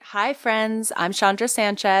Hi, friends. I'm Chandra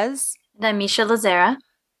Sanchez. And I'm Misha Lazera.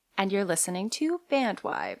 And you're listening to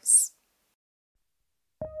Bandwives.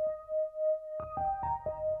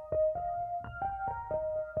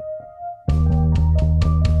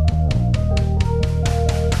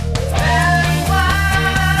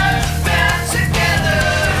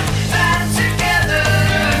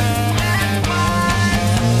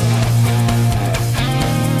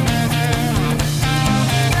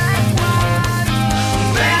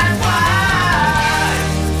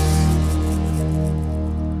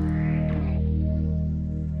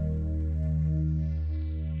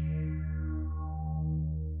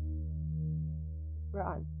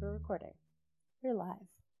 We're recording. We're live.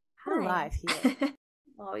 Hi. We're live here.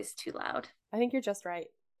 Always too loud. I think you're just right.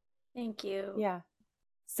 Thank you. Yeah.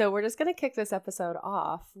 So we're just going to kick this episode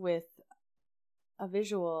off with a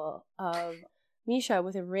visual of Misha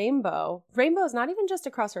with a rainbow. Rainbow is not even just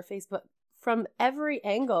across her face, but from every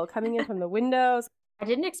angle, coming in from the windows. I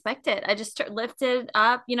didn't expect it. I just lifted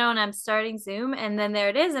up, and I'm starting Zoom, and then there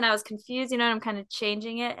it is, and I was confused, and I'm kind of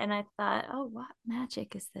changing it, and I thought, oh, what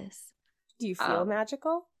magic is this? Do you feel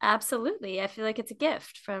magical? Absolutely. I feel like it's a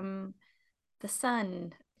gift from the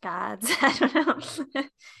sun gods. I don't know.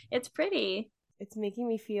 It's pretty. It's making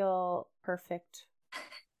me feel perfect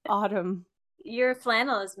autumn. Your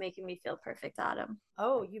flannel is making me feel perfect autumn.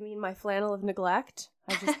 Oh, you mean my flannel of neglect?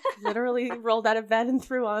 I just literally rolled out of bed and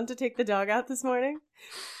threw on to take the dog out this morning.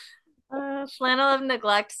 Flannel of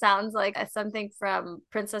neglect sounds like something from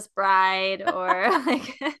Princess Bride or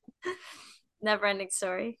like Neverending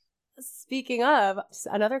Story. Speaking of,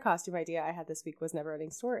 another costume idea I had this week was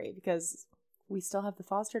Neverending Story, because we still have the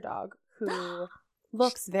foster dog who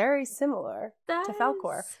looks very similar to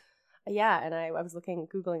Falcor. Yeah, and I was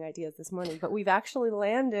Googling ideas this morning, but we've actually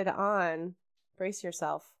landed on, brace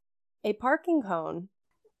yourself, a parking cone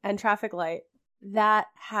and traffic light that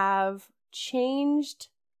have changed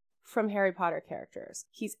from Harry Potter characters.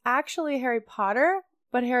 He's actually Harry Potter,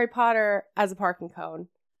 but Harry Potter as a parking cone.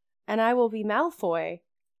 And I will be Malfoy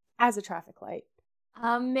as a traffic light.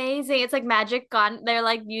 Amazing. It's like magic gone. They're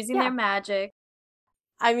like using their magic.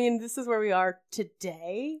 I mean, this is where we are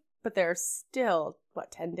today, but there's still,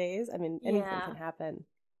 10 days? I mean, anything can happen.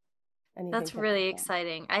 That's really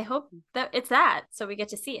exciting. I hope that it's that, so we get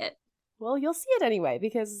to see it. Well, you'll see it anyway,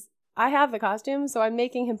 because I have the costume, so I'm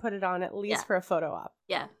making him put it on at least for a photo op.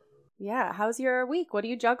 Yeah. Yeah. How's your week? What are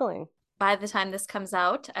you juggling? By the time this comes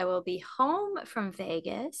out, I will be home from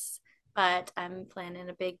Vegas, but I'm planning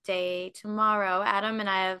a big day tomorrow. Adam and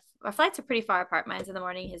I our flights are pretty far apart. Mine's in the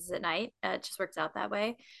morning, his is at night. It just works out that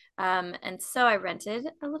way. And so I rented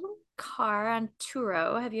a little car on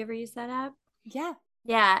Turo. Have you ever used that app? Yeah.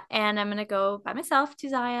 Yeah, and I'm going to go by myself to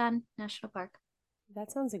Zion National Park.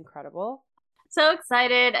 That sounds incredible. So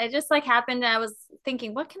excited. I just happened, and I was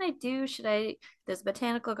thinking, what can I do? There's a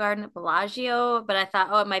botanical garden at Bellagio, but I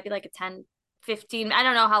thought, it might be like a 10, 15, I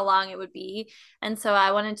don't know how long it would be. And so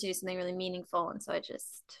I wanted to do something really meaningful. And so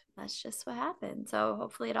that's just what happened. So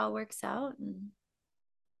hopefully it all works out. And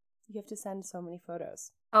you have to send so many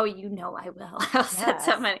photos. Oh, I will. I'll send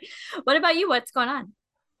so many. What about you? What's going on?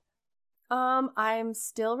 I'm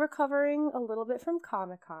still recovering a little bit from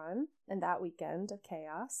Comic-Con and that weekend of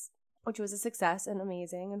chaos, which was a success and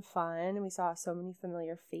amazing and fun. And we saw so many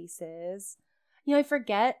familiar faces. I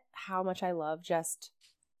forget how much I love just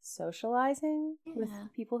socializing with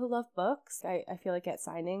people who love books. I feel like at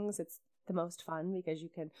signings, it's the most fun because you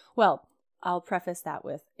can, I'll preface that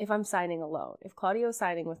with, if I'm signing alone, if Claudio's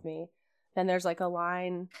signing with me, then there's a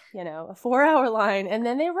line, a 4-hour line, and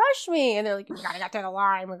then they rush me, and they're like, we gotta get to the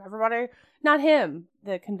line with everybody. Not him.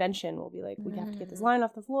 The convention will be like, we have to get this line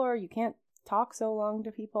off the floor. You can't talk so long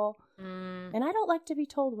to people. And I don't like to be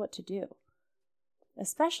told what to do,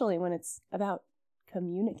 especially when it's about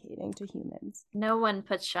communicating to humans. No one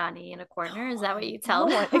puts Chonny in a corner. Is that what you tell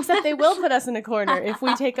them? Except they will put us in a corner. If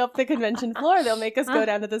we take up the convention floor, they'll make us go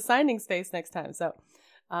down to the signing space next time.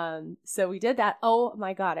 So we did that. Oh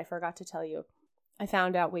my God, I forgot to tell you. I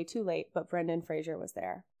found out way too late, but Brendan Fraser was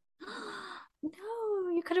there.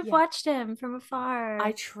 No, you could have watched him from afar.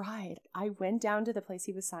 I tried. I went down to the place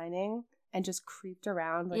he was signing and just creeped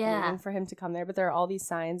around waiting for him to come there. But there are all these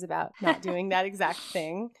signs about not doing that exact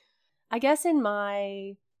thing. I guess in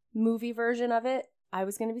my movie version of it, I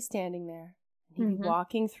was going to be standing there. And he'd be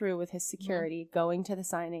walking through with his security, going to the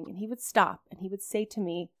signing, and he would stop and he would say to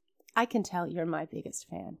me, I can tell you're my biggest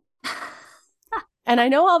fan. And I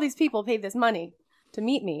know all these people paid this money to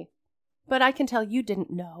meet me, but I can tell you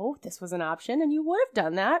didn't know this was an option and you would have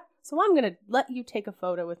done that. So I'm going to let you take a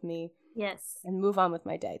photo with me. Yes. And move on with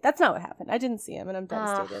my day. That's not what happened. I didn't see him and I'm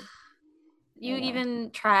devastated. You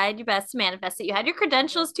even tried your best to manifest it. You had your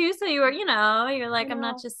credentials too, so you were, you're like, I'm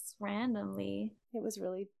not just randomly. It was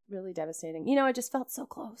really, really devastating. I just felt so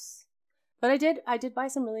close. But I did buy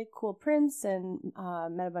some really cool prints and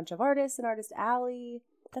met a bunch of artists in Artist Alley.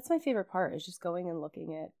 That's my favorite part, is just going and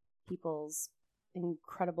looking at people's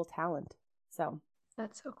incredible talent. So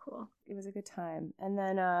that's so cool. It was a good time. And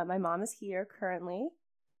then my mom is here currently.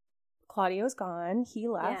 Claudio's gone. He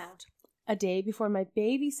left a day before my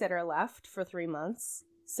babysitter left for 3 months.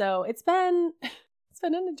 So it's been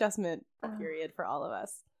an adjustment period for all of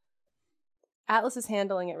us. Atlas is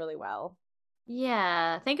handling it really well.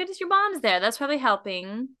 Yeah. Thank goodness your mom's there. That's probably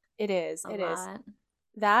helping. It is. It is.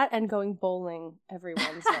 That and going bowling every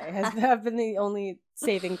Wednesday have been the only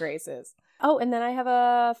saving graces. Oh, and then I have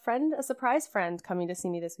a surprise friend coming to see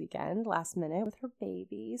me this weekend, last minute, with her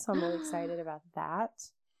baby. So I'm really excited about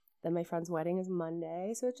that. Then my friend's wedding is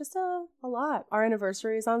Monday. So it's just a lot. Our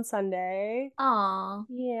anniversary is on Sunday. Aw.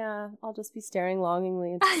 Yeah. I'll just be staring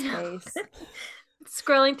longingly into space.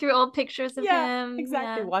 Scrolling through old pictures of him.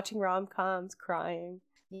 Exactly. Yeah. Watching rom-coms, crying.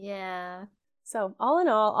 Yeah. So all in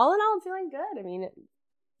all, I'm feeling good. I mean,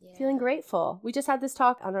 feeling grateful. We just had this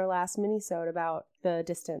talk on our last Minisode about the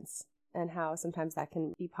distance and how sometimes that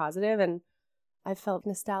can be positive. And I felt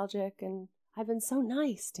nostalgic, and I've been so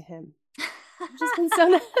nice to him. I've just been so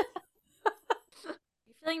nice. You're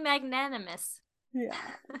feeling magnanimous. Yeah.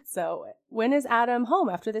 So when is Adam home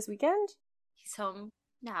after this weekend? He's home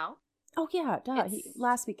now. Oh, yeah. Duh.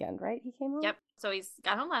 Last weekend, right? He came home? Yep. So he's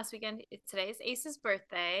got home last weekend. Today is Ace's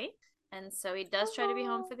birthday. And so he does try to be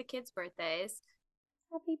home for the kids' birthdays.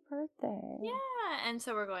 Happy birthday. Yeah. And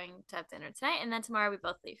so we're going to have dinner tonight. And then tomorrow we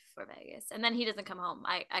both leave for Vegas. And then he doesn't come home.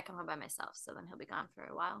 I come home by myself. So then he'll be gone for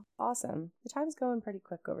a while. Awesome. The time's going pretty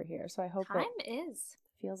quick over here. So I hope it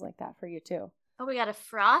feels like that for you too. Oh, we got a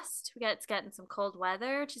frost. It's getting some cold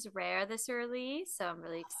weather, which is rare this early. So I'm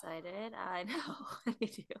really excited. I know. Me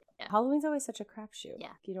too. Yeah. Halloween's always such a crapshoot.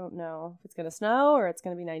 Yeah. You don't know if it's going to snow or it's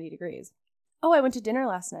going to be 90 degrees. Oh, I went to dinner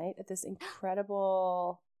last night at this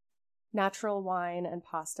incredible natural wine and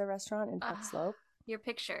pasta restaurant in Park Slope. Your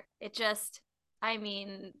picture. It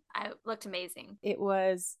looked amazing. It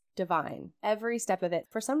was divine. Every step of it.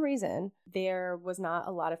 For some reason, there was not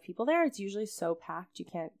a lot of people there. It's usually so packed you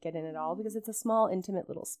can't get in at all because it's a small, intimate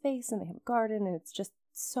little space and they have a garden and it's just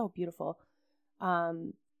so beautiful.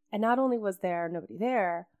 And not only was there nobody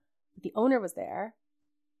there, but the owner was there,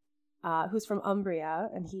 who's from Umbria,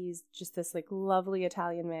 and he's just this lovely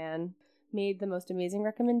Italian man. Made the most amazing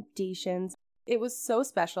recommendations. It was so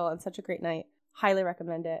special and such a great night. Highly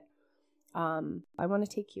recommend it. I want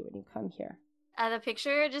to take you when you come here. The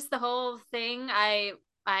picture, just the whole thing, I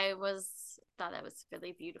thought that was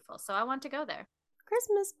really beautiful. So I want to go there.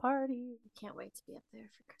 Christmas party. Can't wait to be up there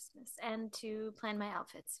for Christmas and to plan my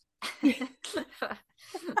outfits. If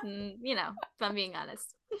I'm being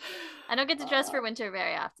honest. I don't get to dress for winter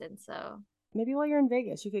very often, so. Maybe while you're in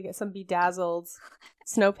Vegas, you could get some bedazzled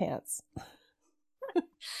snow pants.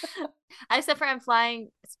 Except for I'm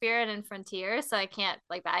flying Spirit and Frontier, so I can't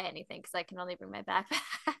buy anything because I can only bring my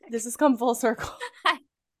backpack. This has come full circle.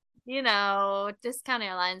 Discount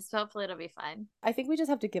airlines. So hopefully it'll be fine. I think we just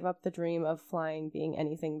have to give up the dream of flying being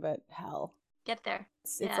anything but hell. Get there.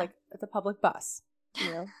 It's like it's a public bus.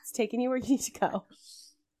 It's taking you where you need to go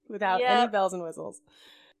without any bells and whistles.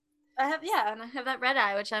 And I have that red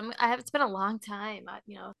eye, which it's been a long time.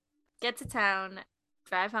 Get to town,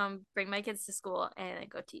 drive home, bring my kids to school, and then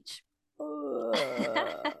go teach. Well,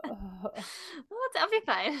 I'll be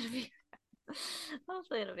fine.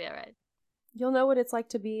 Hopefully it'll be all right. You'll know what it's like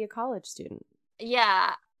to be a college student.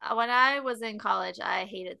 Yeah. When I was in college, I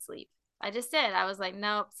hated sleep. I just did. I was like,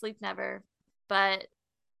 nope, sleep never. But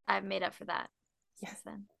I've made up for that since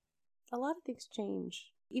then. A lot of things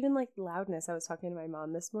change. Even loudness. I was talking to my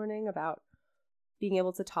mom this morning about being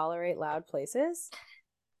able to tolerate loud places.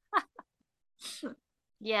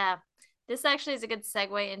 Yeah. This actually is a good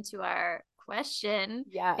segue into our question.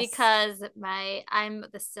 Yes. Because I'm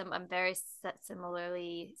very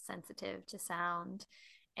similarly sensitive to sound.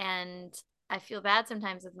 And I feel bad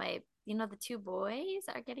sometimes with my, the two boys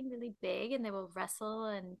are getting really big and they will wrestle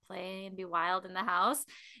and play and be wild in the house.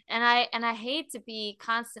 And I hate to be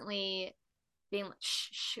constantly being like,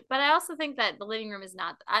 shh. But I also think that the living room is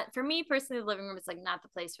not, for me personally, the living room is not the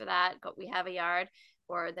place for that. But we have a yard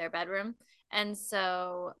or their bedroom. And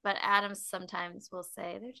so, but Adam sometimes will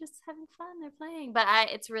say, they're just having fun, they're playing. But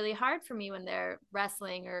it's really hard for me when they're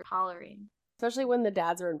wrestling or hollering. Especially when the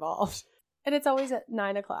dads are involved. And it's always at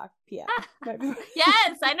 9:00 p.m.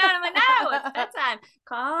 Yes, I know. I'm like, no, it's bedtime.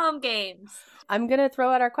 Calm games. I'm going to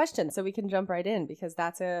throw out our question so we can jump right in because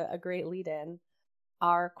that's a great lead in.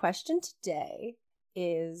 Our question today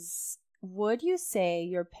is, would you say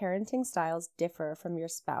your parenting styles differ from your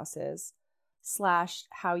spouse's /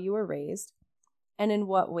 how you were raised? And in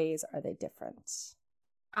what ways are they different?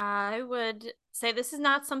 I would say this is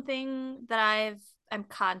not something that I'm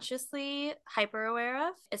consciously hyper aware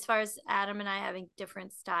of as far as Adam and I having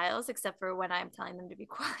different styles, except for when I'm telling them to be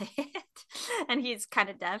quiet. And he's kind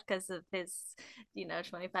of deaf because of his,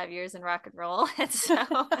 25 years in rock and roll. And so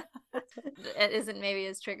it isn't maybe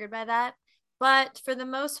as triggered by that. But for the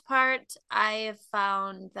most part, I have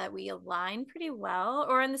found that we align pretty well,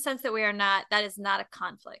 or in the sense that that is not a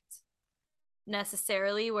conflict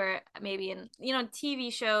necessarily, where maybe in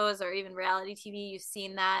TV shows or even reality TV you've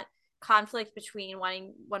seen that conflict between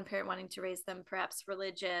one parent wanting to raise them perhaps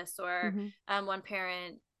religious, or one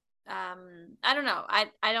parent, I don't know,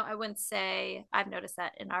 I wouldn't say I've noticed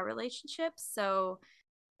that in our relationships. So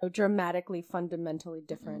dramatically fundamentally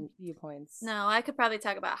different viewpoints. No, I could probably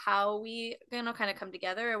talk about how we kind of come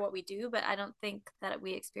together or what we do, but I don't think that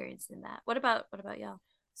we experienced in that. What about y'all?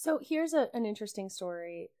 So here's an interesting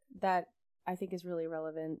story that I think is really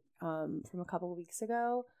relevant from a couple of weeks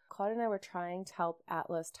ago. Claude and I were trying to help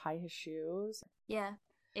Atlas tie his shoes. Yeah.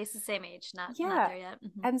 It's the same age, not there yet.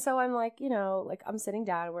 And so I'm like, I'm sitting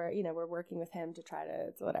down where, we're working with him to try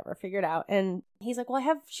to, figure it out. And he's like, well, I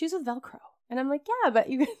have shoes with Velcro. And I'm like, yeah, but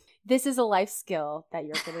this is a life skill that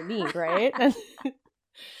you're going to need, right?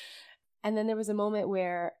 And then there was a moment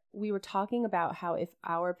where we were talking about how if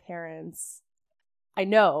our parents, I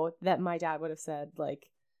know that my dad would have said, like,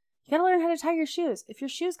 you got to learn how to tie your shoes. If your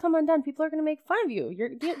shoes come undone, people are going to make fun of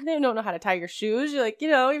you. They don't know how to tie your shoes. You're like, you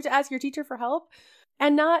have to ask your teacher for help.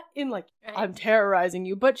 And not in like, right, I'm terrorizing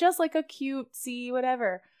you, but just like a cutesy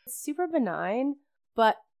whatever. It's super benign,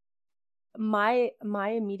 but my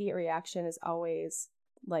immediate reaction is always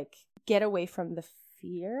like, get away from the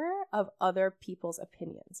fear of other people's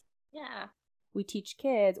opinions. Yeah. We teach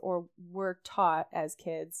kids, or we're taught as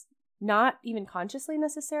kids, not even consciously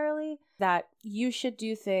necessarily, that you should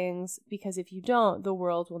do things because if you don't, the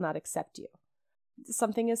world will not accept you.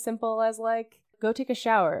 Something as simple as like, go take a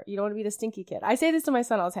shower. You don't want to be the stinky kid. I say this to my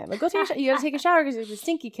son all the time. Like, go take a shower. You got to take a shower because you're the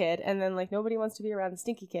stinky kid. And then like, nobody wants to be around the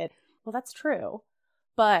stinky kid. Well, that's true.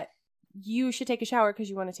 But you should take a shower because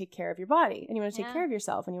you want to take care of your body and you want to take care of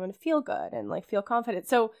yourself and you want to feel good and like feel confident.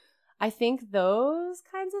 So I think those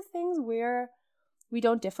kinds of things we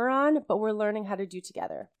don't differ on, but we're learning how to do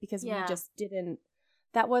together because we just didn't,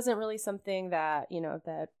 that wasn't really something that,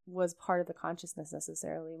 that was part of the consciousness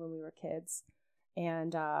necessarily when we were kids.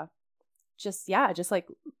 And just like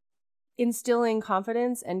instilling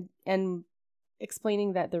confidence and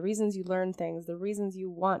explaining that the reasons you learn things, the reasons you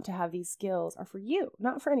want to have these skills are for you,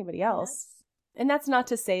 not for anybody else. Yes. And that's not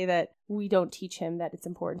to say that we don't teach him that it's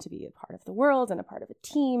important to be a part of the world and a part of a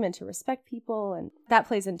team and to respect people. And that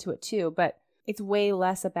plays into it too. But it's way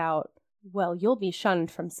less about, well, you'll be shunned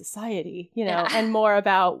from society, and more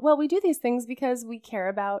about, well, we do these things because we care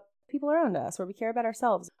about people around us or we care about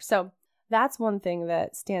ourselves. So that's one thing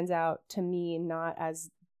that stands out to me, not as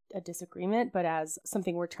a disagreement, but as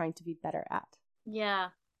something we're trying to be better at. Yeah,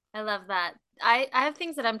 I love that. I have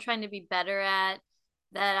things that I'm trying to be better at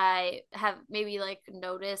that I have maybe like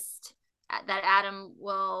noticed that Adam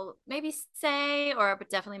will maybe say, but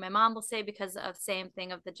definitely my mom will say because of same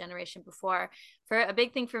thing of the generation before. For a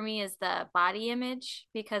big thing for me is the body image,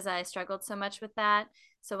 because I struggled so much with that.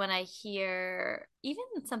 So when I hear even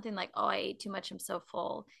something like, oh, I ate too much, I'm so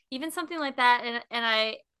full, even something like that,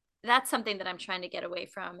 and that's something that I'm trying to get away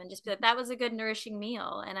from and just be like, that was a good nourishing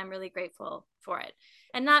meal and I'm really grateful for it,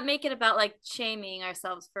 and not make it about like shaming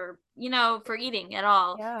ourselves for eating at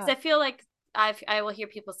all, because I feel like I will hear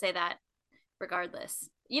people say that regardless,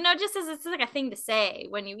 just as it's like a thing to say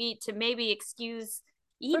when you eat, to maybe excuse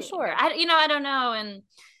eating. For sure. I don't know. And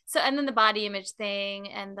so, and then the body image thing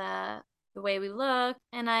and the way we look,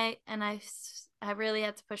 and I really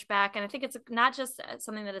had to push back. And I think it's not just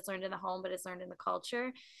something that is learned in the home, but it's learned in the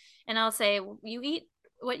culture. And I'll say, you eat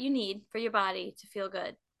what you need for your body to feel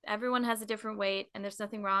good. Everyone has a different weight and there's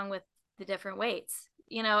nothing wrong with the different weights,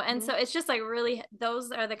 and so it's just like, really,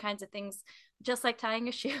 those are the kinds of things, just like tying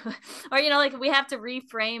a shoe or, like we have to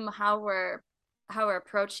reframe how we're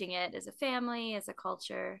approaching it as a family, as a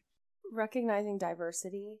culture. Recognizing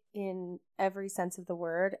diversity in every sense of the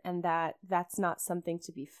word, and that's not something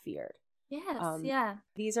to be feared. Yes.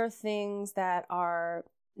 These are things that are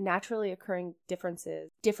naturally occurring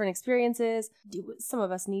differences, different experiences. Some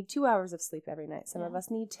of us need 2 hours of sleep every night. Some of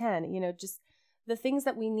us need 10, just the things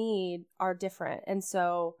that we need are different. And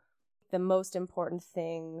so the most important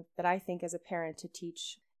thing that I think as a parent to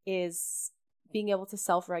teach is being able to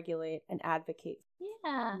self-regulate and advocate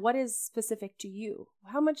Yeah. What is specific to you?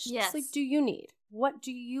 How much sleep do you need? What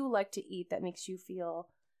do you like to eat that makes you feel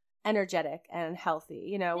energetic and healthy?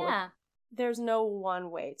 You know, Yeah. there's no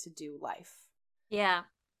one way to do life. Yeah.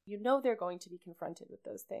 You know they're going to be confronted with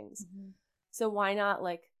those things. Mm-hmm. So why not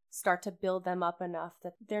like start to build them up enough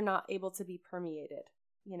that they're not able to be permeated,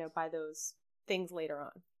 you know, by those things later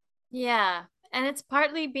on. Yeah. And it's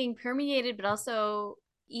partly being permeated, but also,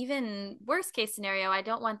 even worst case scenario, I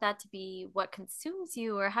don't want that to be what consumes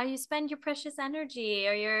you or how you spend your precious energy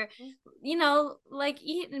or your, like,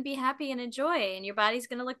 eat and be happy and enjoy. And your body's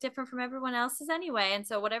going to look different from everyone else's anyway. And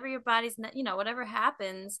so whatever your body's, whatever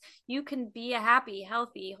happens, you can be a happy,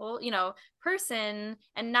 healthy, whole, person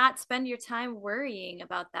and not spend your time worrying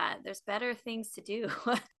about that. There's better things to do.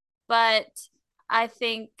 But I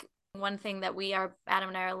think one thing that Adam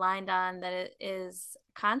and I are aligned on, that it is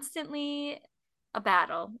constantly a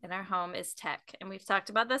battle in our home, is tech. And we've talked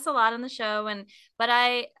about this a lot on the show. But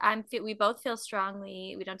we both feel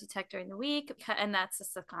strongly we don't do tech during the week, and that's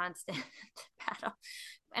just a constant battle.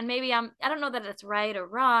 And maybe I don't know that it's right or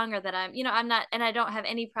wrong, or that I'm not, and I don't have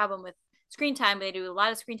any problem with screen time. They do a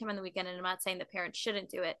lot of screen time on the weekend, and I'm not saying that parents shouldn't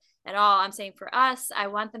do it at all. I'm saying for us, I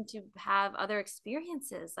want them to have other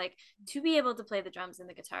experiences, like to be able to play the drums and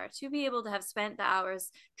the guitar, to be able to have spent the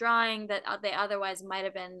hours drawing that they otherwise might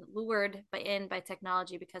have been lured by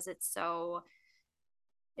technology, because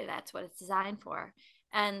that's what it's designed for.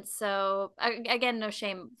 And so again, no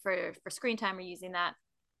shame for screen time or using that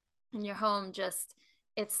in your home. Just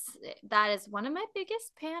that is one of my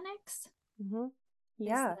biggest panics. Mm-hmm.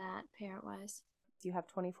 Yeah. Is that parent wise? You have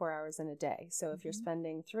 24 hours in a day. So if you're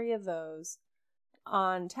spending 3 of those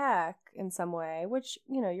on tech in some way, which,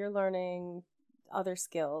 you're learning other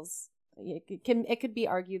skills, it could be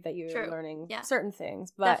argued that you're learning certain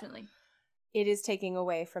things, but definitely it is taking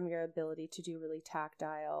away from your ability to do really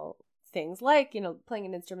tactile things like, playing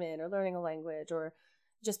an instrument or learning a language or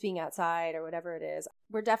just being outside or whatever it is.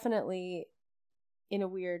 We're definitely in a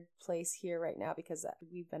weird place here right now because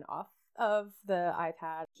we've been off of the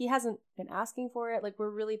iPad. He hasn't been asking for it. Like, we're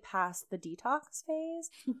really past the detox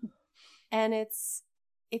phase. And it's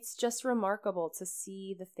just remarkable to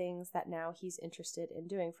see the things that now he's interested in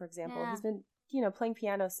doing. For example, he's been, playing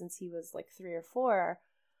piano since he was like 3 or 4,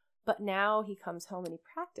 but now he comes home and he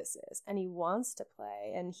practices and he wants to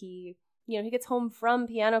play, and he gets home from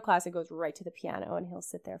piano class and goes right to the piano, and he'll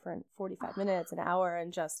sit there for 45 minutes, an hour,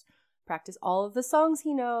 and just practice all of the songs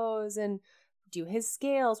he knows and do his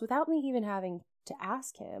scales without me even having to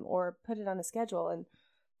ask him or put it on a schedule. And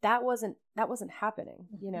that wasn't happening,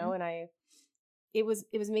 and it was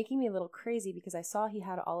making me a little crazy because I saw he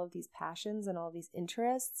had all of these passions and all these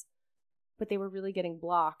interests, but they were really getting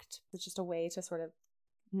blocked. It's just a way to sort of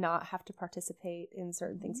not have to participate in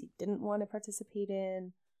certain things he didn't want to participate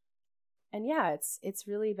in. And yeah, it's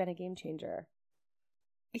really been a game changer.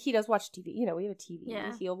 He does watch TV. We have a TV.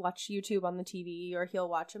 Yeah. He'll watch YouTube on the TV, or he'll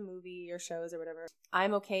watch a movie or shows or whatever.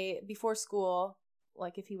 I'm okay before school.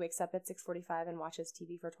 Like, if he wakes up at 6:45 and watches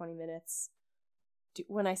TV for 20 minutes,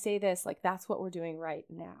 when I say this, like, that's what we're doing right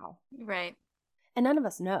now. Right. And none of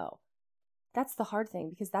us know. That's the hard thing,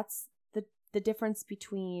 because that's the difference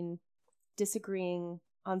between disagreeing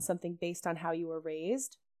on something based on how you were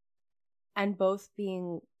raised and both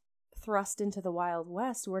being thrust into the Wild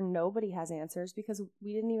West where nobody has answers, because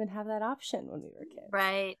we didn't even have that option when we were kids.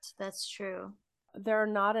 Right. That's true. There are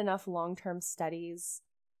not enough long-term studies.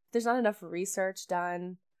 There's not enough research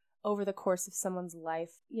done over the course of someone's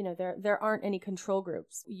life. There aren't any control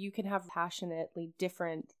groups. You can have passionately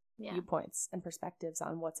different viewpoints and perspectives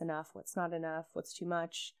on what's enough, what's not enough, what's too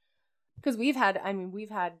much. Because we've had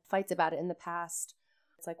fights about it in the past.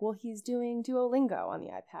 It's like, well, he's doing Duolingo on the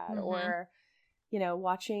iPad, or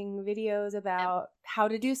watching videos about how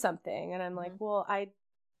to do something. And I'm like, well,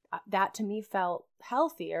 that to me felt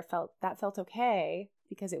healthy, or felt okay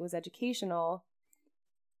because it was educational.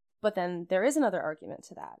 But then there is another argument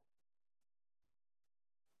to that.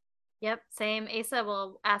 Yep, same. Asa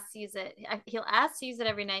will ask to use it. He'll ask to use it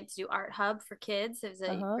every night to do Art Hub for kids. It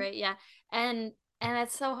was great, yeah. And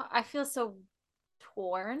it's so, I feel so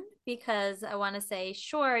torn, because I want to say,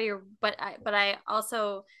 sure, but I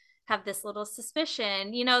also have this little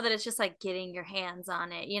suspicion, that it's just like getting your hands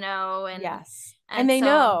on it, and yes, and they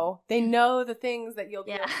know the things that you'll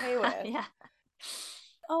be okay with. Yeah.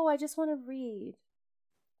 Oh, I just want to read,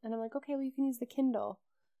 and I'm like, okay, well, you can use the Kindle.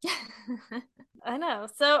 I know.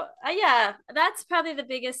 So yeah, that's probably the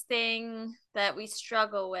biggest thing that we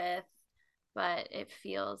struggle with, but it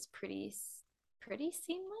feels pretty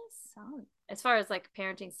seamless as far as like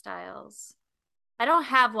parenting styles. I don't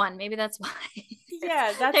have one. Maybe that's why.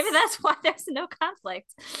 Yeah, Maybe that's why there's no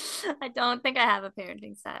conflict. I don't think I have a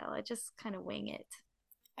parenting style. I just kind of wing it.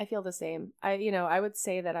 I feel the same. I would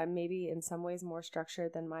say that I'm maybe in some ways more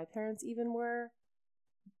structured than my parents even were,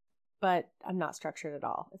 but I'm not structured at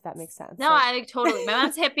all, if that makes sense. No, I totally. My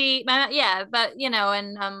mom's hippie. Yeah, but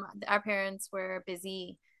and our parents were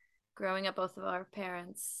busy growing up. Both of our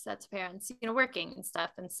sets of parents, working and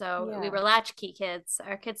stuff, and so we were latchkey kids.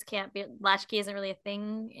 Our kids can't be latchkey. Isn't really a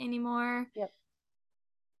thing anymore. Yep.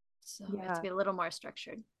 So we have to be a little more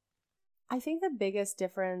structured. I think the biggest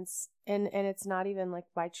difference, and it's not even like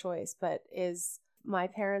by choice, but is my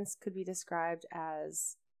parents could be described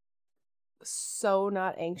as so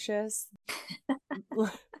not anxious.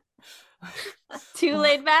 Too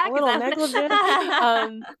laid back, a little negligent.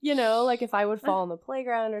 Like if I would fall on the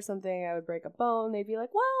playground or something, I would break a bone. They'd be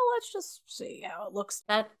like, "Well, let's just see how it looks."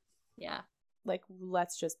 Like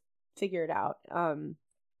let's just figure it out.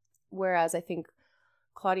 Whereas I think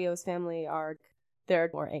Claudio's family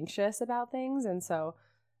they're more anxious about things, and so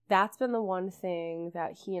that's been the one thing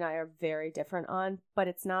that he and I are very different on, but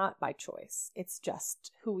it's not by choice. It's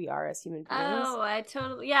just who we are as human beings. Oh, I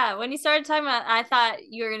totally, yeah. When you started talking about, I thought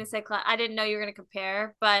you were going to say, I didn't know you were going to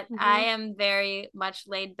compare, but I am very much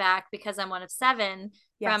laid back because I'm one of 7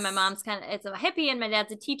 from my mom's it's a hippie and my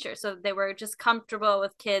dad's a teacher. So they were just comfortable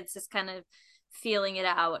with kids just kind of feeling it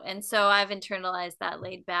out. And so I've internalized that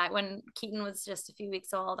laid back. When Keaton was just a few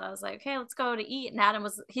weeks old, I was like, okay, let's go to eat. And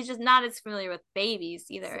he's just not as familiar with babies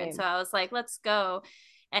either. Same. And so I was like, let's go.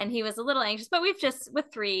 And he was a little anxious, but we've just, with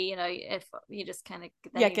 3, if you just kind of...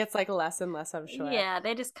 it gets like less and less, I'm sure. Yeah,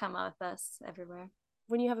 they just come out with us everywhere.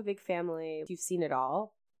 When you have a big family, you've seen it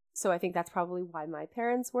all. So I think that's probably why my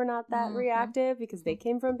parents were not that reactive, because they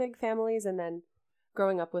came from big families, and then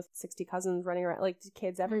growing up with 60 cousins running around, like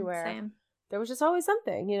kids everywhere. Same. There was just always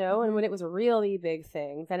something, and when it was a really big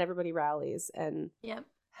thing, then everybody rallies and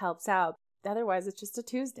helps out. Otherwise, it's just a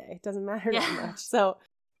Tuesday. It doesn't matter that much. So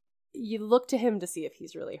you look to him to see if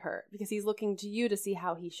he's really hurt, because he's looking to you to see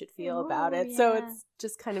how he should feel about it. Yeah. So it's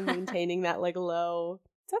just kind of maintaining that like low,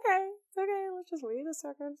 it's okay, let's just wait a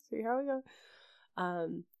second, see how we go.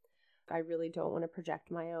 I really don't want to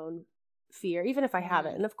project my own fear, even if I have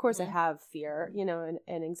it. And of course I have fear, and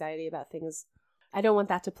anxiety about things. I don't want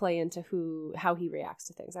that to play into how he reacts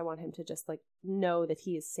to things. I want him to just like know that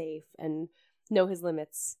he is safe and know his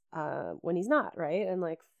limits when he's not, right? And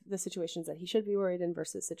like the situations that he should be worried in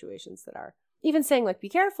versus situations that are, even saying like, be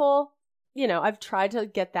careful. I've tried to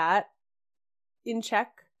get that in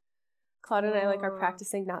check. Claude and I like are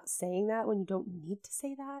practicing not saying that when you don't need to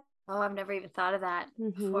say that. Oh, I've never even thought of that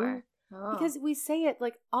before. Oh. Because we say it,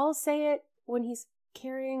 like I'll say it when he's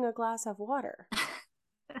carrying a glass of water.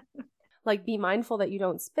 Like, be mindful that you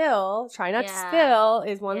don't spill. Try not to spill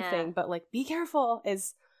is one thing, but like, be careful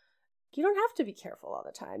is, you don't have to be careful all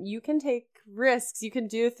the time. You can take risks. You can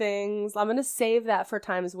do things. I'm going to save that for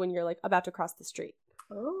times when you're like about to cross the street.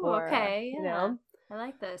 Oh, okay. Yeah. I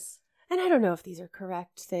like this. And I don't know if these are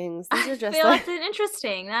correct things. These are just it's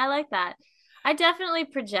interesting. I like that. I definitely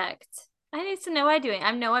project. I need to know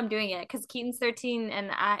I'm doing it because Keaton's 13,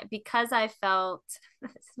 and because I felt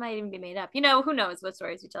this might even be made up. Who knows what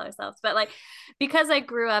stories we tell ourselves, but like because I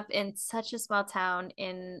grew up in such a small town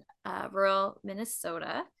in rural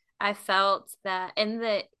Minnesota, I felt that in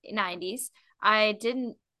the 90s, I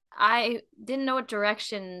didn't know what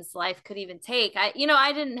directions life could even take. I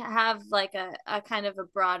didn't have like a kind of a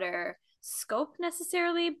broader scope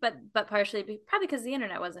necessarily, but partially probably because the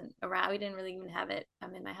internet wasn't around. We didn't really even have it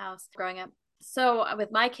in my house growing up. So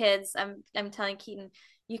with my kids, I'm telling Keaton,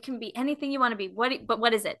 you can be anything you want to be. But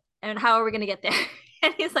what is it? And how are we going to get there?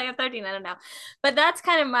 And he's like, I'm 13, I don't know. But that's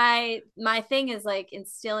kind of my thing, is like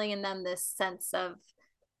instilling in them this sense of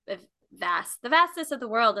the vastness of the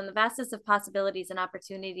world and the vastness of possibilities and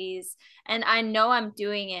opportunities. And I know I'm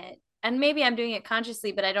doing it, and maybe I'm doing it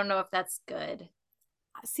consciously, but I don't know if that's good.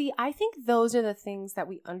 See, I think those are the things that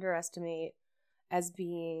we underestimate as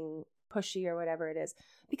being pushy or whatever it is.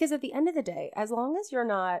 Because at the end of the day, as long as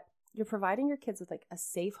you're providing your kids with like a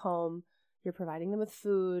safe home, you're providing them with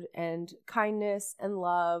food and kindness and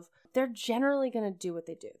love, they're generally going to do what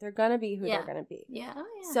they do. They're going to be who they're going to be. Yeah. Oh,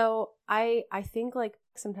 yeah. So I think like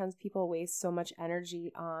sometimes people waste so much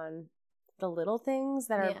energy on the little things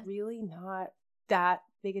that are really not that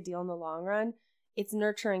big a deal in the long run. It's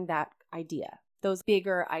nurturing that idea, those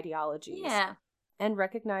bigger ideologies. Yeah. And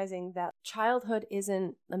recognizing that childhood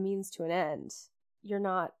isn't a means to an end. You're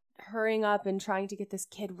not hurrying up and trying to get this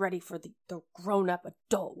kid ready for the grown-up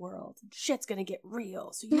adult world. Shit's gonna get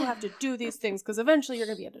real, so you have to do these things because eventually you're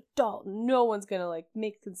gonna be an adult and no one's gonna like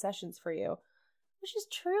make concessions for you. Which is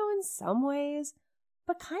true in some ways,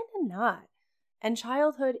 but kind of not. And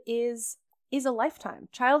childhood is a lifetime.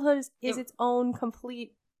 Childhood is its own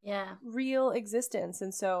complete, real existence.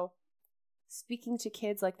 And so speaking to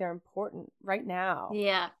kids like they're important right now.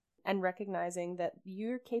 Yeah. And recognizing that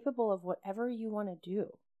you're capable of whatever you want to do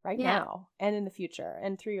right now and in the future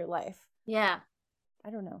and through your life. Yeah. I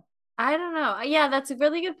don't know. Yeah, that's a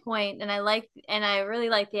really good point. And I really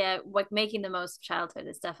like the like making the most of childhood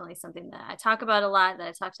is definitely something that I talk about a lot, that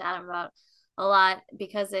I talk to Adam about a lot,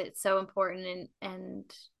 because it's so important and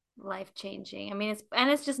life changing. I mean,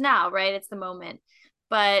 it's just now, right? It's the moment.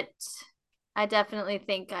 But I definitely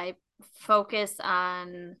think I focus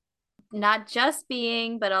on not just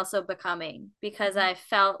being, but also becoming, because I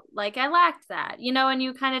felt like I lacked that, and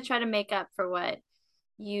you kind of try to make up for what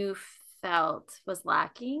you felt was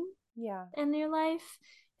lacking in your life.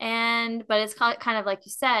 But it's kind of like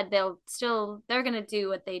you said, they're going to do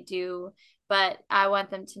what they do, but I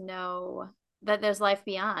want them to know that there's life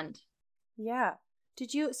beyond. Yeah.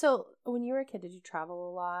 So when you were a kid, did you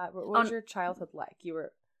travel a lot? What was your childhood like?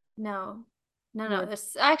 No.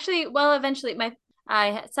 This actually, well, eventually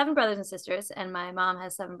I had 7 brothers and sisters, and my mom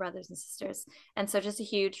has 7 brothers and sisters. And so just a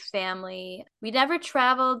huge family. We never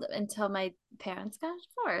traveled until my parents got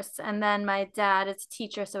divorced. And then my dad is a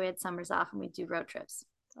teacher, so we had summers off and we'd do road trips.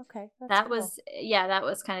 Okay. That was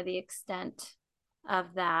kind of the extent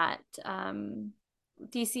of that.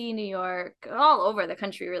 DC, New York, all over the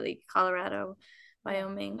country, really, Colorado,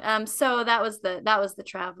 Wyoming. So that was the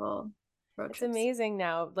travel road trips. It's amazing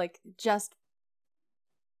now, like just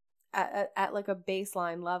at like a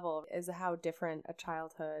baseline level is how different a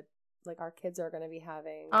childhood like our kids are going to be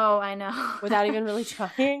having. Oh, I know. Without even really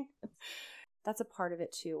trying. That's a part of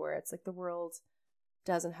it too, where it's like the world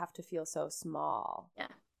doesn't have to feel so small. Yeah.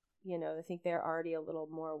 I think they're already a little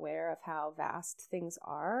more aware of how vast things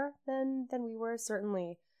are than we were.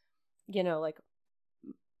 Certainly, like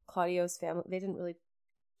Claudio's family, they didn't really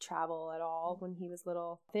travel at all when he was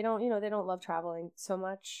little. They don't love traveling so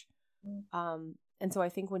much. And so I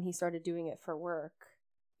think when he started doing it for work,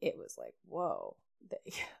 it was like, whoa,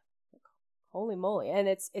 holy moly. And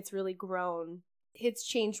it's really grown. It's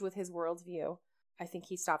changed with his worldview. I think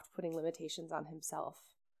he stopped putting limitations on himself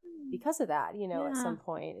because of that. At some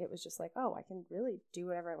point it was just like, oh, I can really do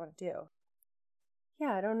whatever I want to do.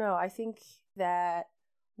 Yeah, I don't know. I think that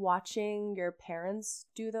watching your parents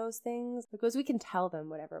do those things, because we can tell them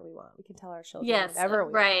whatever we want. We can tell our children whatever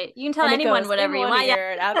we want. You can tell anyone whatever you want.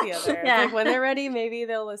 And out the other. It's like when they're ready, maybe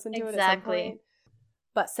they'll listen to it at some point.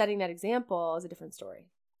 But setting that example is a different story.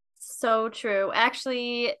 So true.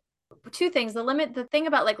 Actually, 2 things. The thing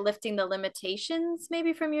about like lifting the limitations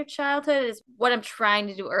maybe from your childhood is what I'm trying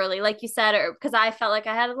to do early, like you said, or because I felt like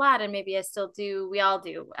I had a lot, and maybe I still do. We all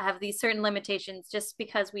do have these certain limitations just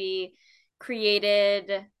because we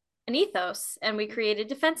created an ethos and we created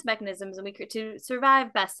defense mechanisms and to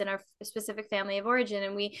survive best in our specific family of origin.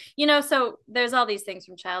 And we, so there's all these things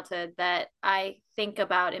from childhood that I think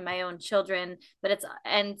about in my own children,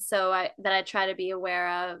 I try to be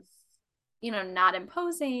aware of, not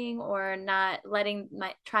imposing or not letting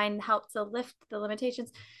try and help to lift the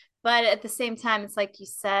limitations. But at the same time, it's like you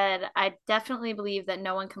said, I definitely believe that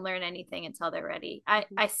no one can learn anything until they're ready. I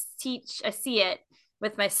see it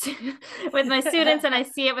with my students, and I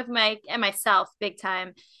see it with myself big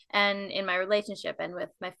time, and in my relationship and with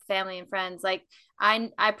my family and friends. Like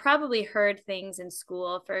I probably heard things in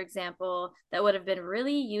school, for example, that would have been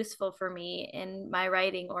really useful for me in my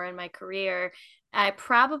writing or in my career. I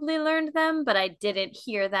probably learned them, but I didn't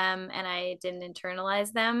hear them and I didn't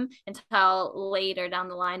internalize them until later down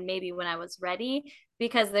the line, maybe when I was ready.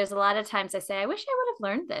 Because there's a lot of times I say, I wish I would have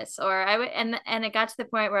learned this, or and it got to the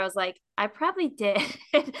point where I was like, I probably did,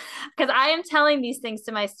 because I am telling these things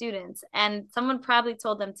to my students, and someone probably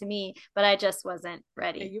told them to me, but I just wasn't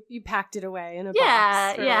ready. You packed it away in a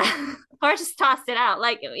box. Or just tossed it out,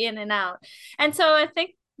 like in and out. And so I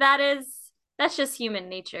think that's just human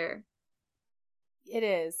nature. It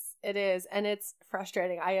is, and it's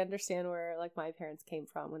frustrating. I understand where like my parents came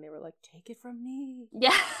from when they were like, take it from me.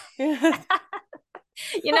 Yeah.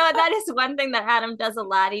 That is one thing that Adam does a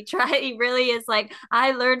lot. He really is like,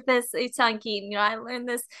 I learned this. He's telling Keaton, I learned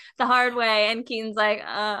this the hard way. And Keaton's like,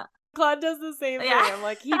 Claude does the same thing. I'm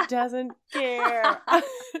like, he doesn't care.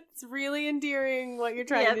 It's really endearing what you're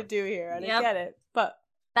trying to do here. And I get it. But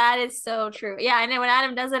that is so true. Yeah. And then when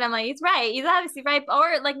Adam does it, I'm like, he's right. He's obviously right.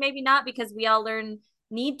 Or like maybe not, because we all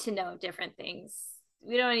need to know different things.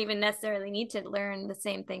 We don't even necessarily need to learn the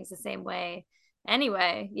same things the same way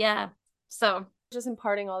anyway. Yeah. So Just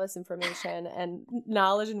imparting all this information and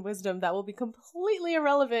knowledge and wisdom that will be completely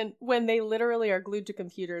irrelevant when they literally are glued to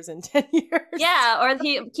computers in 10 years. Yeah, or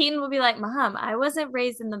Keaton will be like, Mom, I wasn't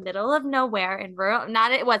raised in the middle of nowhere in rural,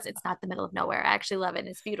 it's not the middle of nowhere. I actually love it.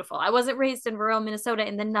 It's beautiful. I wasn't raised in rural Minnesota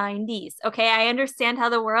in the 90s. Okay, I understand how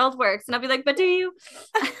the world works. And I'll be like, but do you?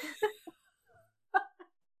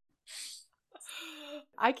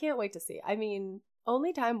 I can't wait to see. I mean,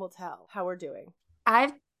 only time will tell how we're doing.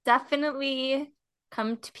 I've definitely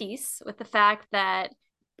come to peace with the fact that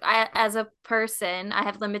as a person, I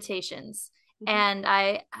have limitations, and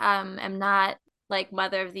I am not like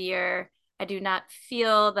Mother of the Year. I do not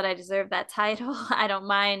feel that I deserve that title. I don't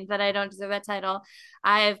mind that I don't deserve that title.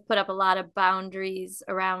 I've put up a lot of boundaries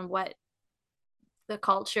around what the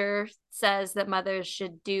culture says that mothers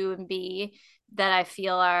should do and be that I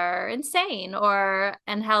feel are insane or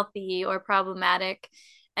unhealthy or problematic.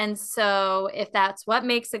 And so if that's what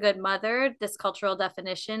makes a good mother, this cultural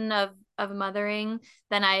definition of mothering,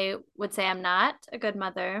 then I would say I'm not a good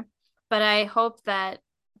mother. But I hope that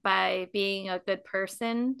by being a good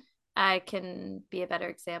person, I can be a better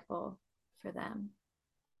example for them.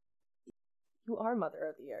 You are Mother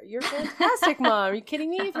of the Year. You're fantastic, Mom. Are you kidding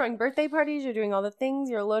me? You're throwing birthday parties. You're doing all the things.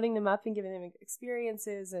 You're loading them up and giving them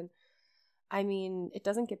experiences. And I mean, it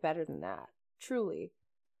doesn't get better than that, truly.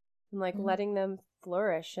 And like letting them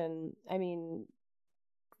flourish. And I mean,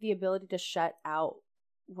 the ability to shut out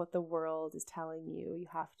what the world is telling you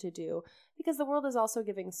have to do, because the world is also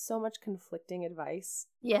giving so much conflicting advice.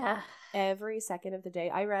 Yeah. Every second of the day.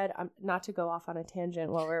 I read, not to go off on a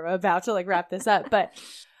tangent while we're about to like wrap this up, but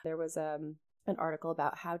there was an article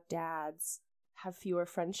about how dads have fewer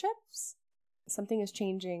friendships. Something is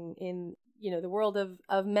changing in, the world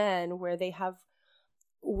of men, where they have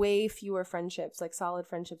way fewer friendships, like solid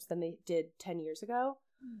friendships, than they did 10 years ago.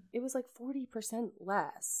 It was like 40%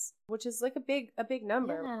 less, which is like a big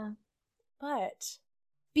number. Yeah. But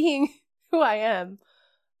being who I am,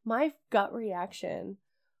 my gut reaction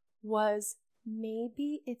was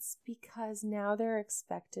maybe it's because now they're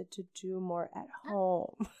expected to do more at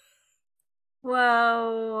home.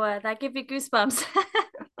 Whoa, that gave me goosebumps.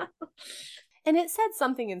 And it said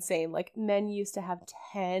something insane, like men used to have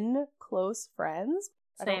 10 close friends.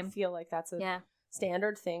 Same. I don't feel like that's a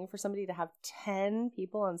standard thing for somebody to have 10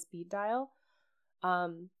 people on speed dial.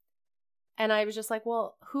 And I was just like,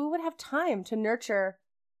 well, who would have time to nurture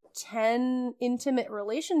 10 intimate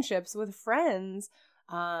relationships with friends?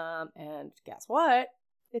 And guess what?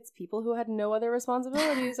 It's people who had no other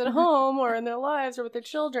responsibilities at home or in their lives or with their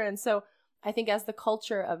children. So I think as the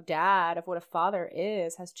culture of dad, of what a father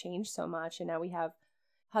is, has changed so much, and now we have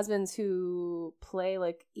husbands who play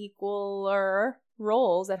like equaler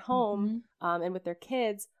roles at home and with their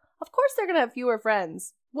kids, of course they're going to have fewer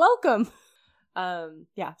friends. Welcome. So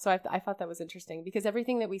I thought that was interesting, because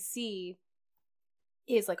everything that we see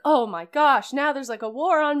is like, oh my gosh, now there's like a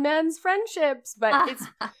war on men's friendships, but it's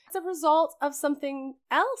a result of something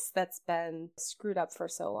else that's been screwed up for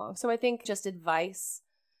so long. So I think just advice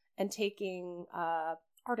and taking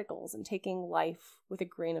articles and taking life with a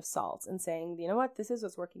grain of salt and saying, you know what, this is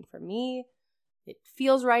what's working for me. It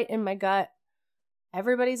feels right in my gut.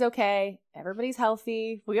 Everybody's okay. Everybody's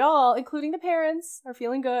healthy. We all, including the parents, are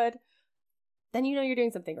feeling good. Then you know you're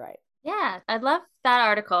doing something right. Yeah, I love that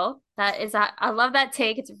article. I love that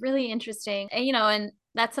take. It's really interesting. And, and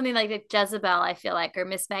that's something like the Jezebel, I feel like, or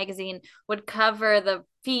Miss Magazine would cover the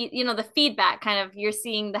the feedback, kind of, you're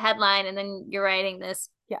seeing the headline and then you're writing this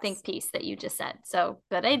think piece that you just said. So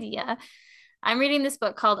good idea. I'm reading this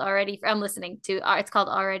book called it's called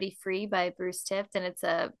Already Free by Bruce Tift, and it's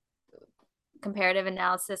a comparative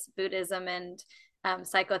analysis of Buddhism and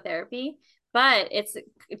psychotherapy. But it's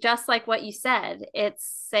just like what you said.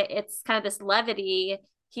 It's kind of this levity.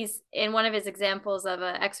 He's in one of his examples of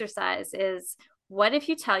an exercise is, what if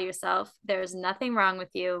you tell yourself there's nothing wrong with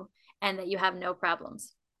you and that you have no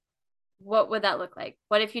problems? What would that look like?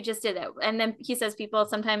 What if you just did it? And then he says people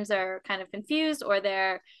sometimes are kind of confused, or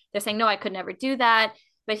they're saying, no, I could never do that.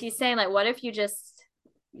 But he's saying, like, what if you just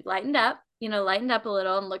lightened up a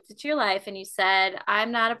little and looked at your life and you said,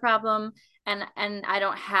 I'm not a problem, and I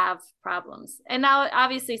don't have problems. And now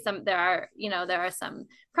obviously there are some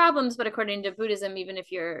problems, but according to Buddhism, even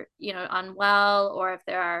if you're, unwell, or if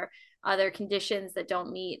there are other conditions that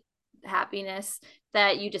don't meet happiness,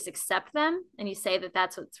 that you just accept them and you say that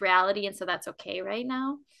that's what's reality, and so that's okay right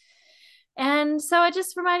now. And so it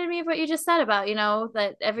just reminded me of what you just said about,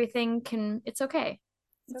 that it's okay.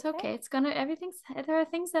 It's okay. There are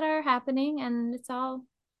things that are happening, and it's all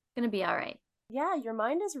gonna be all right. Yeah, your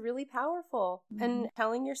mind is really powerful, and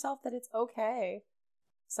telling yourself that it's okay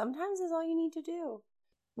sometimes is all you need to do.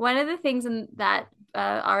 One of the things that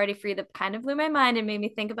already free that kind of blew my mind and made me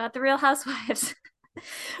think about the Real Housewives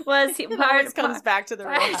was it always comes back to the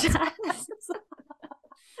Real Housewives.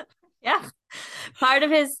 Yeah. Part of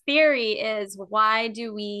his theory is, why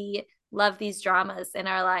do we love these dramas in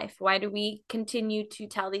our life? Why do we continue to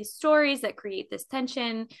tell these stories that create this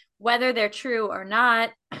tension, whether they're true or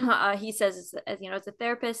not? He says, as you know, as a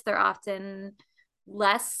therapist, they're often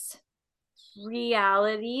less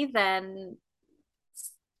reality than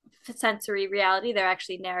sensory reality. They're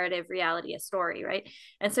actually narrative reality, a story, right?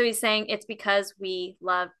 And so he's saying it's because we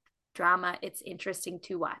love drama. It's interesting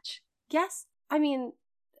to watch. Yes. I mean,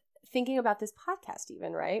 thinking about this podcast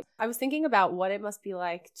even, right? I was thinking about what it must be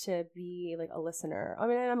like to be like a listener. I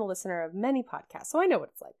mean, I'm a listener of many podcasts, so I know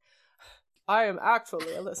what it's like. I am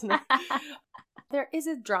actually a listener. There is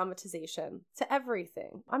a dramatization to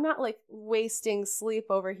everything. I'm not like wasting sleep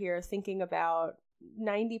over here thinking about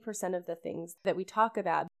 90% of the things that we talk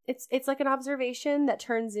about. It's like an observation that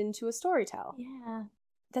turns into a story tell. Yeah.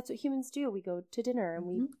 That's what humans do. We go to dinner and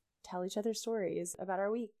we tell each other stories about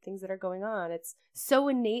our week, things that are going on. It's so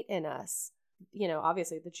innate in us. You know,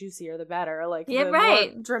 obviously the juicier the better. Like the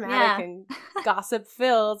more dramatic and gossip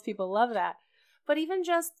filled, people love that. But even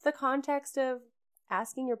just the context of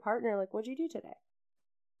asking your partner, like, what'd you do today?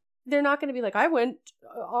 They're not going to be like, I went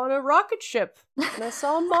on a rocket ship and I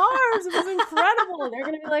saw Mars. It was incredible. They're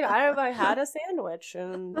going to be like, I had a sandwich.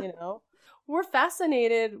 And, you know, we're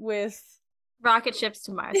fascinated with rocket ships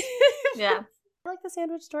to Mars. Yeah. I like the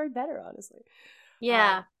sandwich story better, honestly.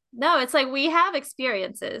 Yeah. No, it's like we have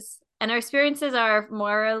experiences, and our experiences are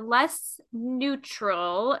more or less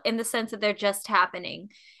neutral in the sense that they're just happening.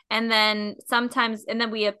 And then sometimes, and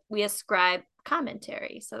then we ascribe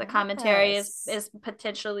commentary. So the commentary is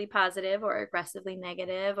potentially positive or aggressively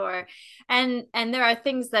negative, or and there are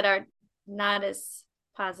things that are not as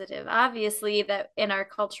positive, obviously, that in our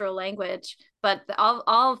cultural language, but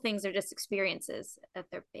all things are just experiences at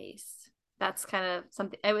their base. That's kind of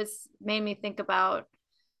something made me think about,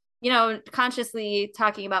 you know, consciously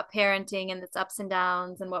talking about parenting and its ups and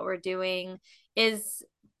downs and what we're doing is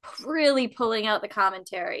really pulling out the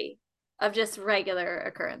commentary of just regular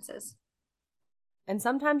occurrences. And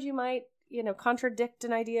sometimes you might, you know, contradict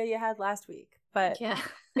an idea you had last week, but yeah,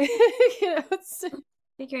 you know, it's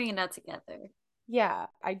figuring it out together. Yeah,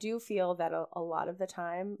 I do feel that a lot of the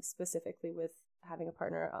time, specifically with having a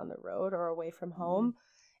partner on the road or away from home,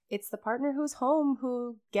 it's the partner who's home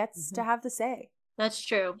who gets to have the say. That's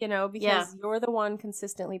true. You know, because you're the one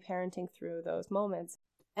consistently parenting through those moments.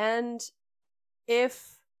 And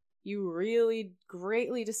if you really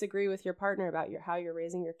greatly disagree with your partner about how you're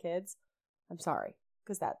raising your kids, I'm sorry,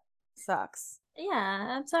 because that sucks.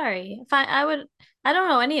 Yeah, I'm sorry. I don't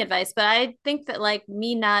know any advice, but I think that like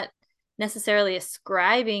me not necessarily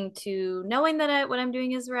ascribing to knowing that what I'm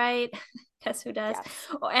doing is right. Guess who does? Yes.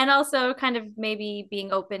 And also kind of maybe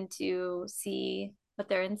being open to see what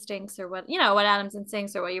their instincts or what, you know, what Adam's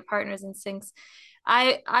instincts or what your partner's instincts.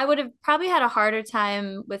 I would have probably had a harder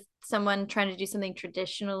time with someone trying to do something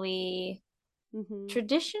traditionally,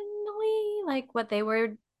 like what they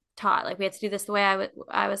were taught. Like we had to do this the way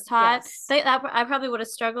I was taught. Yes. I probably would have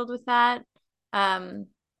struggled with that. For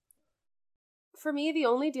me, the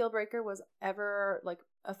only deal breaker was ever like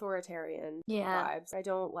authoritarian vibes. I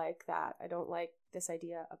don't like that. I don't like this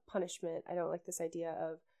idea of punishment. I don't like this idea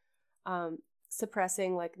of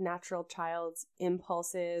suppressing like natural child's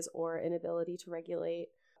impulses or inability to regulate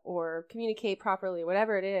or communicate properly,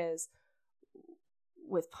 whatever it is,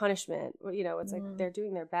 with punishment. You know, it's like they're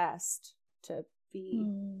doing their best to be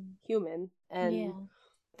human. And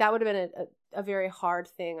that would have been a very hard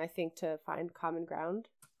thing, I think, to find common ground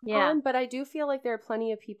on. But I do feel like there are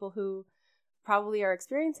plenty of people who probably are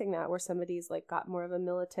experiencing that, where somebody's like got more of a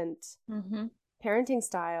militant parenting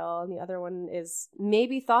style, and the other one is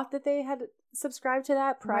maybe thought that they had subscribed to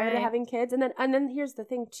that prior to having kids. And then here's the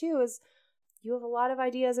thing too, is you have a lot of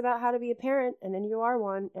ideas about how to be a parent, and then you are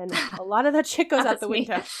one, and a lot of that shit goes out the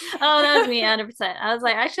window. Oh, that was me 100%. I was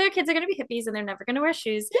like, actually, our kids are going to be hippies and they're never going to wear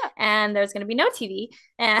shoes. Yeah. And there's going to be no TV.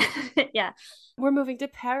 And we're moving to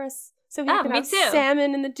Paris so he can have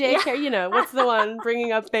salmon in the daycare. Yeah. You know, what's the one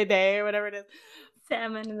bringing up Bebe or whatever it is?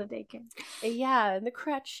 Salmon in the daycare. Yeah, in the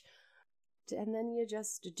crutch. And then you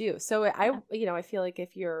just do. So I feel like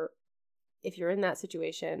if you're in that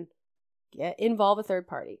situation, involve a third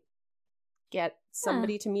party. Get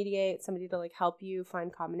somebody to mediate, somebody to like help you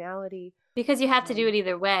find commonality. Because you have to do it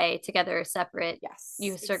either way, together or separate. Yes.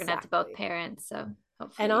 You're still going to have to both parents. So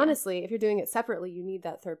hopefully. And honestly, if you're doing it separately, you need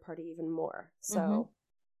that third party even more. So.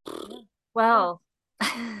 Well.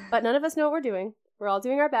 But none of us know what we're doing. We're all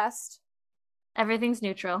doing our best. Everything's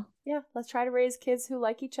neutral. yeah, let's try to raise kids who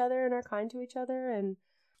like each other and are kind to each other. And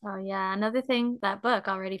Oh yeah, another thing, that book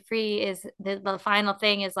Already Free is the final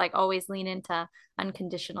thing is like always lean into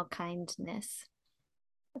unconditional kindness.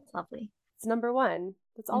 That's lovely. it's number one.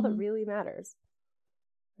 That's all that Mhm. really matters.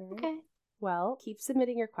 All right. Okay. Well, keep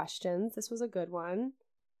submitting your questions. This was a good one.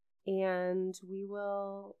 And we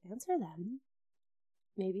will answer them.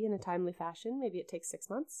 Maybe in a timely fashion. Maybe it takes 6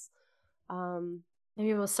 months.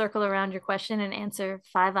 Maybe we'll circle around your question and answer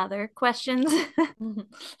 5 other questions.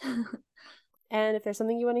 And if there's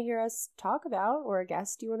something you want to hear us talk about or a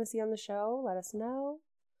guest you want to see on the show, let us know.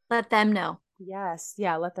 Let them know. Yes.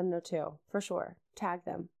 Yeah, let them know too. For sure. Tag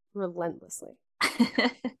them relentlessly.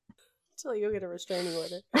 Until you get a restraining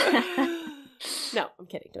order. No, I'm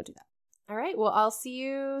kidding. Don't do that. All right. Well, I'll see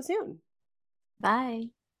you soon. Bye.